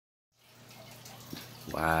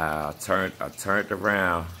Wow, I turned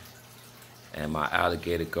around and my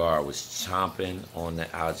alligator gar was chomping on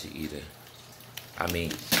the algae eater. I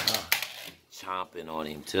mean, chomping on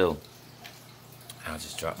him too. I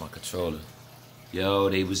just dropped my controller. Yo,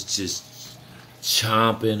 they was just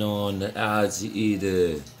chomping on the algae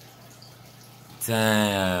eater.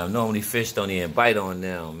 Damn, normally fish don't even bite on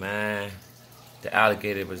them, man. The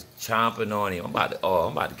alligator was chomping on him. I'm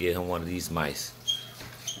about to get him one of these mice.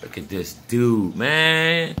 Look at this dude,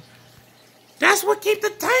 man. That's what keep the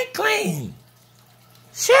tank clean.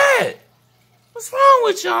 Shit. What's wrong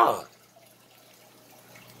with y'all?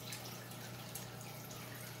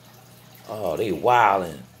 Oh, they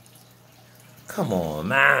wildin'. Come on,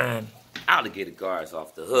 man. Alligator guards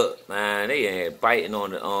off the hook, man. They ain't biting on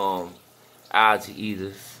the algae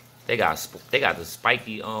eaters. They got the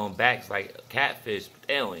spiky backs like catfish, but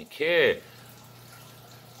they don't even care.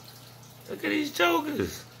 Look at these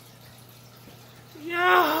jokers.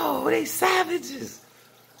 Yo, they savages.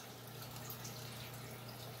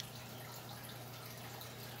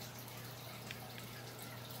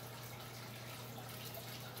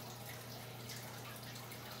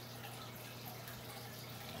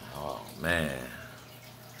 Oh man.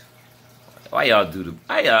 Why y'all do the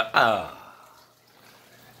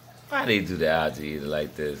why they do the algae eater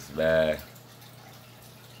like this, man?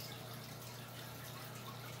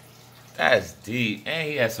 That's deep. And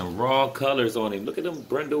he has some raw colors on him. Look at them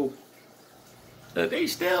brindle. Look, they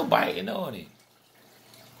still biting on him.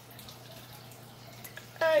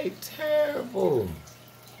 Hey, terrible.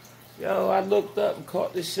 Yo, I looked up and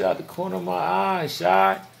caught this shit out the corner of my eye,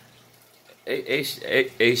 shot. A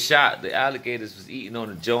shot. The alligators was eating on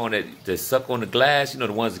the joint that suck on the glass. You know,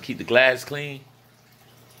 the ones that keep the glass clean.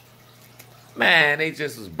 Man, they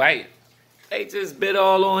just was biting. They just bit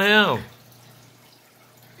all on him.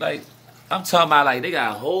 Like, I'm talking about, like, they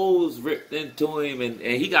got holes ripped into him, and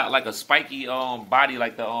he got like a spiky body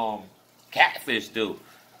like the catfish do.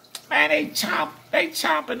 Man, they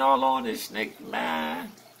chomping all on this snake,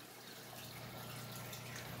 man.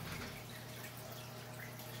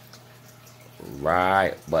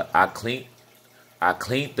 Right, but I cleaned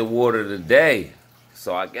the water today,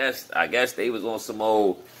 so I guess they was on some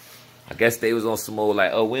old. I guess they was on some old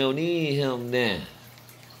like, oh, we don't need him then.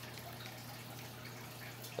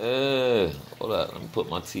 Hold up, let me put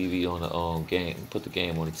my TV on the game. Put the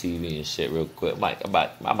game on the TV and shit real quick.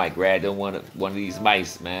 I might grab them one of these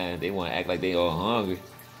mice, man. They want to act like they all hungry.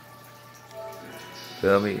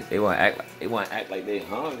 Feel me? They want to act like they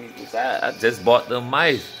hungry. I just bought them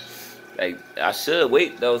mice. Like, I should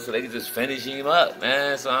wait though, so they can just finish him up,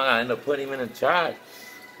 man. So I end up putting him in the trash.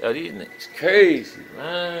 Yo, these niggas crazy,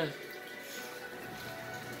 man.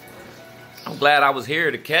 I'm glad I was here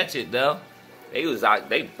to catch it though. They was out.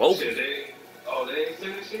 They both. Shit, they ain't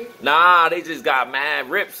finishing? Nah, they just got mad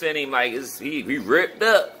rips in him. Like he ripped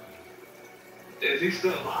up. Is he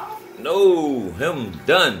still alive? No, him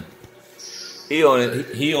done. He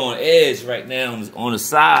on edge right now on the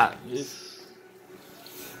side.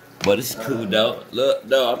 But it's cool though. Look,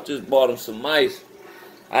 though, I just bought him some mice.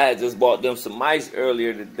 I had just bought them some mice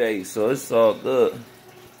earlier today, so it's all good.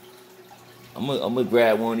 I'm gonna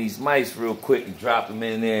grab one of these mice real quick and drop them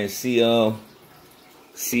in there and see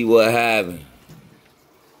what happened.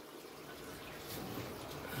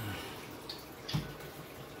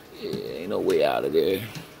 Yeah, ain't no way out of there.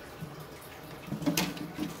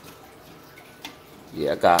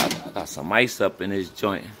 Yeah, I got some mice up in this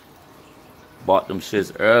joint. Bought them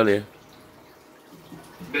shits earlier.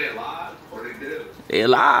 They alive or they dead? They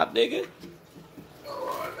alive, nigga.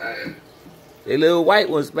 Oh, damn. They little white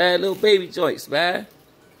ones, man. Little baby joints, man.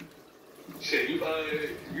 Shit, you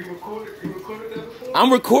recorded that before?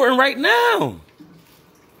 I'm recording right now. Oh,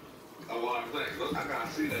 well, I'm saying, look, I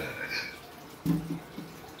gotta see that.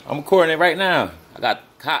 I'm recording it right now. I got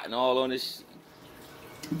cotton all on this.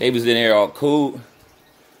 They was in there all cool.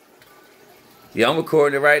 Yeah, I'm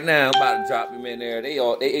recording it right now. I'm about to drop him in there. They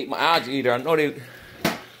ate my algae eater. I know they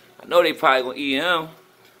probably gonna eat him.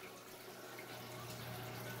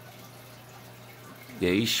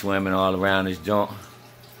 Yeah, he's swimming all around this joint.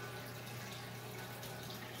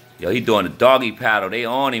 Yo, he doing the doggy paddle. They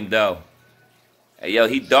on him though. Hey,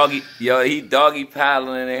 he doggy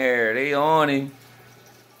paddling in the hair. They on him.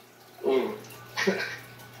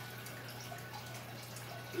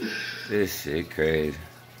 This shit crazy.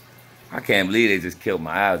 I can't believe they just killed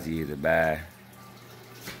my algae eater, bad.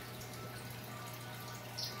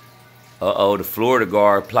 Uh-oh, the Florida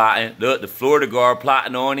Gar plotting. Look, the Florida Gar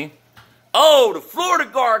plotting on him. Oh, the Florida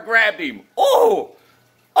Gar grabbed him. Oh,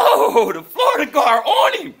 the Florida Gar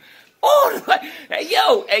on him. Oh, hey,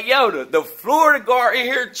 yo, the Florida Gar in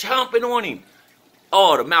here chomping on him.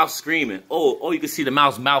 Oh, the mouse screaming. Oh, you can see the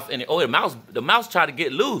mouse mouth in it. Oh, the mouse tried to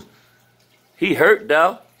get loose. He hurt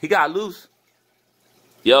though. He got loose.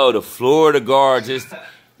 Yo, the Florida Gar just,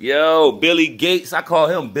 yo, Billy Gates. I call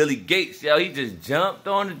him Billy Gates. Yo, he just jumped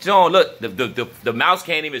on the joint. Look, the mouse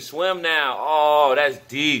can't even swim now. Oh, that's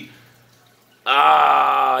deep.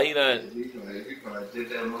 Ah, he done.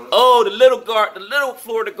 Oh, the little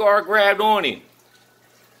Florida Gar grabbed on him.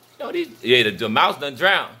 Yo, the mouse done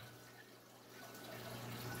drowned.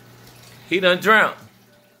 He done drowned.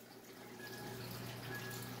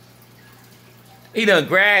 He done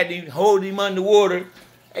grabbed him, hold him underwater.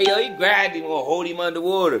 Hey, yo, he grabbed him or hold him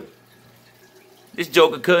underwater. This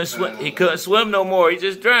joker couldn't swim. He couldn't swim no more. He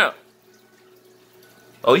just drowned.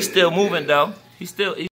 Oh, he's still moving, though. He's still...